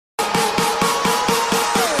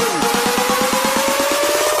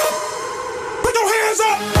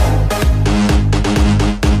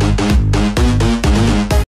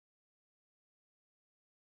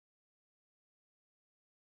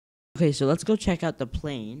Okay, so let's go check out the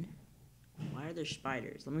plane. Why are there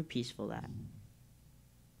spiders? Let me peaceful that.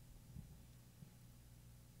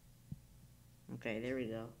 Okay, there we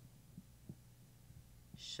go.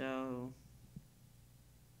 So,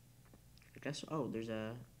 I guess, oh, there's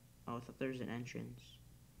a, oh, I thought there was an entrance.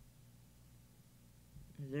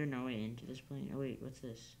 Is there no way into this plane? Oh, wait, what's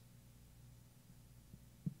this?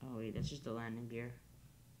 Oh, wait, that's just the landing gear.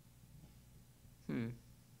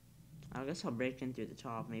 I guess I'll break in through the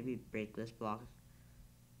top. Maybe break this block.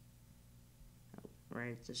 Oh, right,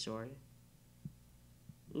 it's a sword.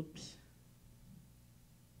 Oops.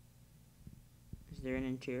 Is there an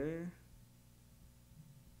interior?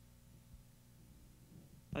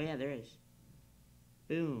 Oh, yeah, there is.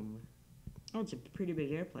 Boom. Oh, it's a pretty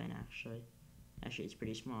big airplane, actually. Actually, it's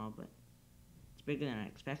pretty small, but it's bigger than I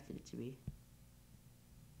expected it to be.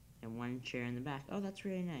 And one chair in the back. Oh, that's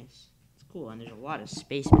really nice. It's cool, and there's a lot of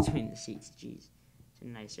space between the seats. Jeez. It's a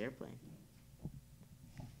nice airplane.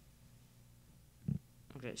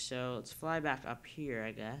 Okay, so let's fly back up here,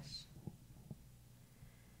 I guess.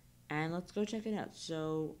 And let's go check it out.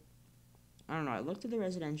 So, I don't know. I looked at the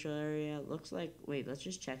residential area. It looks like... Wait, let's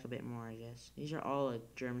just check a bit more, I guess. These are all,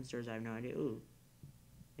 like, German stores. I have no idea. Ooh.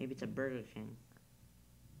 Maybe it's a Burger King.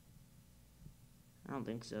 I don't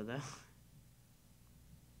think so, though.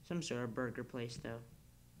 Some sort of burger place, though.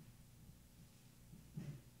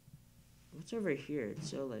 What's over here? It's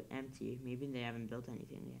so, like, empty. Maybe they haven't built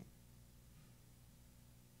anything yet.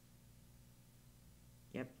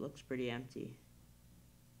 Yep, looks pretty empty.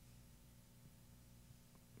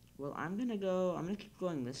 Well, I'm gonna keep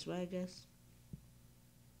going this way, I guess.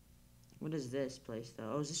 What is this place,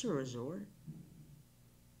 though? Oh, is this a resort?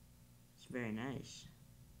 It's very nice.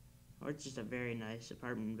 Or it's just a very nice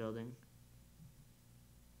apartment building.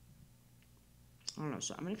 I don't know,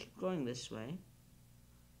 so I'm gonna keep going this way.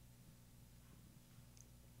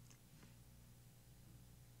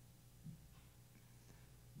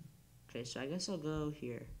 Okay, so I guess I'll go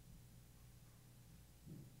here.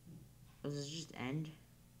 Does this just end?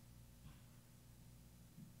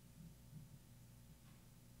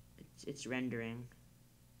 It's rendering.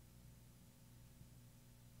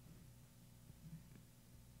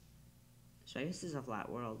 So I guess this is a flat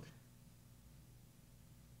world.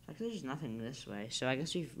 So I guess there's nothing this way. So I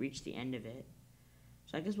guess we've reached the end of it.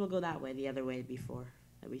 So I guess we'll go that way, the other way before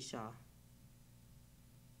that we saw.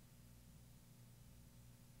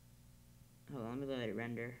 Hold on, let me let it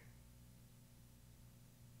render.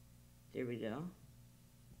 There we go.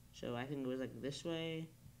 So I think it was like this way.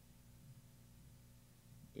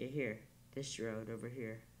 Yeah, here. This road over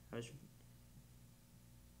here.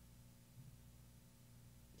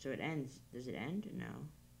 So it ends. Does it end? No.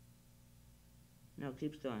 No, it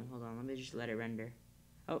keeps going. Hold on, let me just let it render.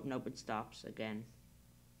 Oh, nope, it stops again.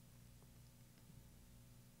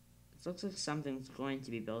 It looks like something's going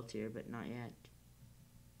to be built here, but not yet.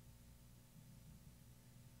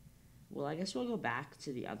 Well, I guess we'll go back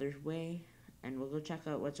to the other way, and we'll go check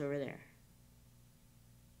out what's over there.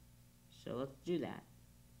 So let's do that.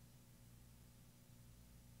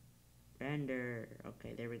 Render.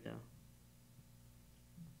 Okay, there we go.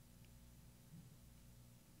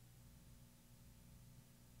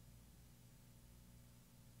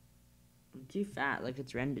 I'm too fat. Like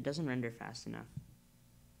it doesn't render fast enough.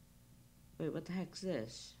 Wait, what the heck's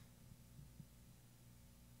this?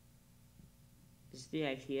 Is the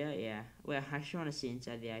IKEA? Yeah. Wait, I actually want to see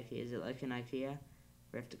inside the IKEA. Is it like an IKEA?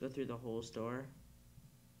 We have to go through the whole store.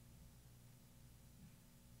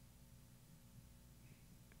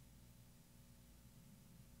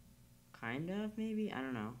 Kind of, maybe? I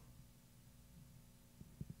don't know.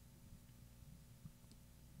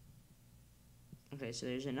 Okay, so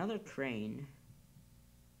there's another crane.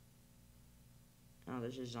 Oh,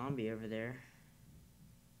 there's a zombie over there.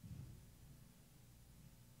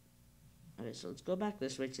 Okay, so let's go back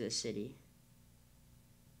this way to the city.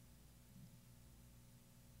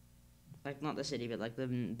 Like, not the city, but like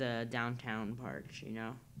the downtown parts, you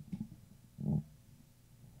know?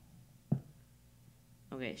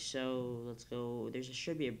 Okay, so let's go.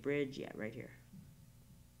 Should be a bridge. Yeah, right here.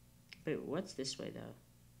 Wait, what's this way, though?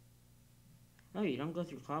 Oh, you don't go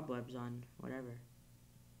through cobwebs on whatever.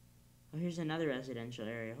 Oh, here's another residential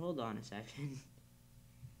area. Hold on a second.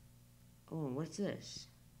 Oh, what's this?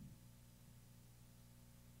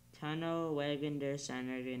 Tunnel Wagon der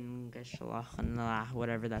Sannergen Geschlachen,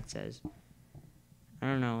 whatever that says. I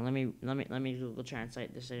don't know. Let me Google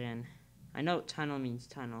translate this again. I know tunnel means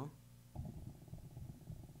tunnel.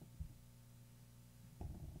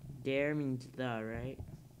 Der means the, right?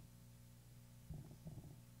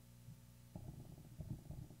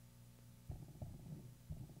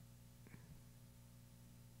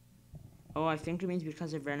 Oh, I think it means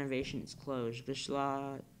because of renovation it's closed.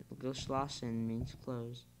 Geschlossen means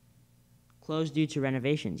closed. Closed due to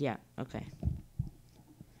renovations. Yeah, okay.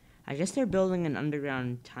 I guess they're building an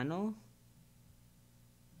underground tunnel.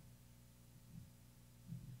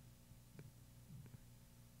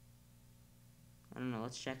 I don't know,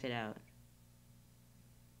 let's check it out.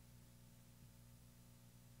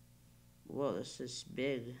 Whoa, this is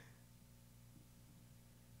big.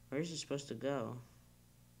 Where's it supposed to go?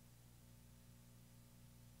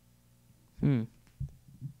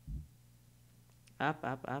 Up,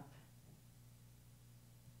 up, up.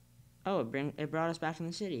 Oh, it brought us back in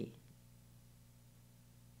the city.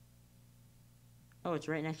 Oh, it's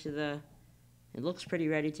right next to the... It looks pretty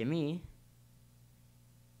ready to me.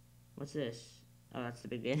 What's this? Oh, that's the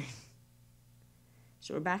beginning.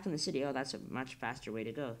 So we're back in the city. Oh, that's a much faster way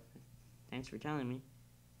to go. Thanks for telling me.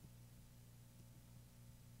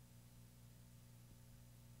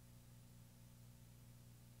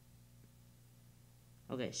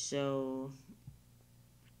 Okay, so...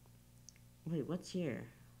 Wait, what's here?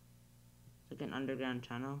 It's like an underground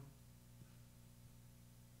tunnel.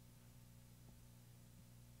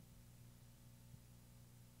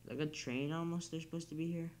 Like a train almost they're supposed to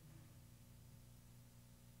be here.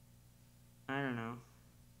 I don't know.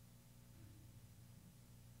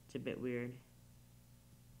 It's a bit weird.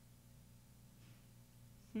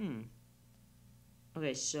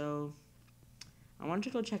 Okay, so I want to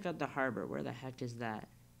go check out the harbor. Where the heck is that?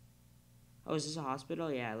 Oh, is this a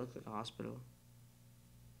hospital? Yeah, it looks like a hospital.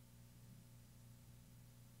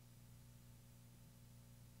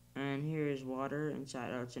 And here is water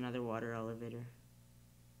inside. Oh, it's another water elevator.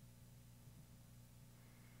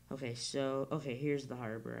 Okay, so, here's the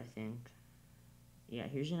harbor, I think. Yeah,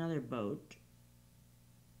 here's another boat.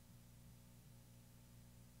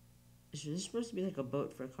 Is this supposed to be like a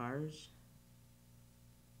boat for cars?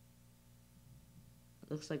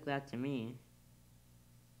 It looks like that to me.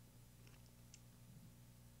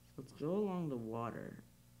 Let's go along the water.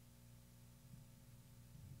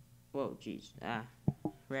 Whoa, jeez.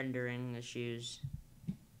 Rendering issues.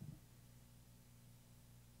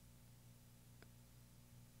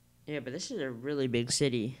 Yeah, but this is a really big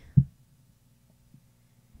city.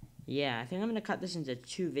 Yeah, I think I'm going to cut this into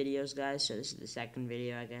 2 videos, guys. So this is the second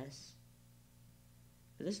video, I guess.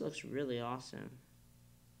 But this looks really awesome.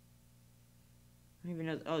 I don't even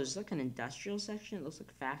know. Oh, there's like an industrial section. It looks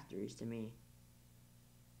like factories to me.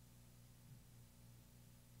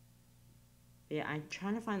 Yeah, I'm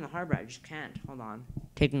trying to find the harbor. I just can't. Hold on.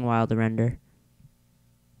 Taking a while to render.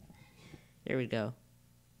 There we go.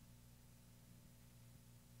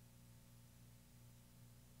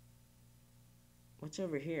 What's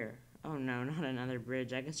over here? Oh no, not another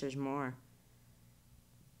bridge. I guess there's more.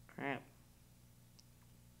 Crap.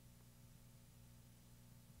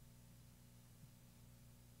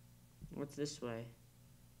 What's this way?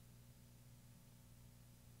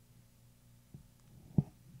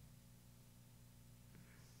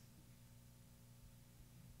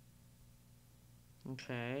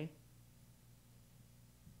 Okay.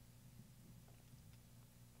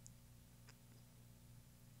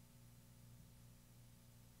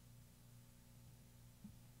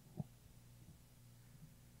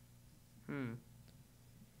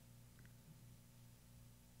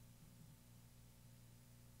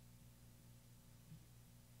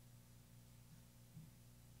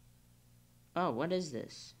 Oh, what is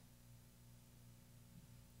this?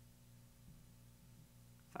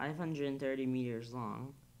 530 meters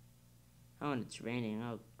long. Oh, and it's raining.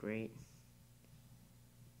 Oh, great.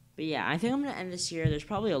 But yeah, I think I'm going to end this here. There's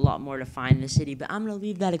probably a lot more to find in the city, but I'm going to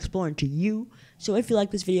leave that exploring to you. So if you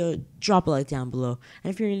like this video, drop a like down below.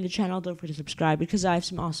 And if you're new to the channel, don't forget to subscribe because I have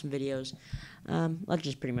some awesome videos. Let's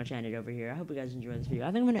just pretty much end it over here. I hope you guys enjoyed this video.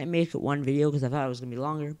 I think I'm going to make it 1 video because I thought it was going to be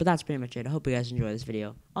longer, but that's pretty much it. I hope you guys enjoy this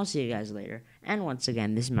video. I'll see you guys later. And once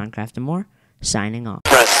again, this is MC&More, signing off.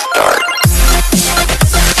 Press start.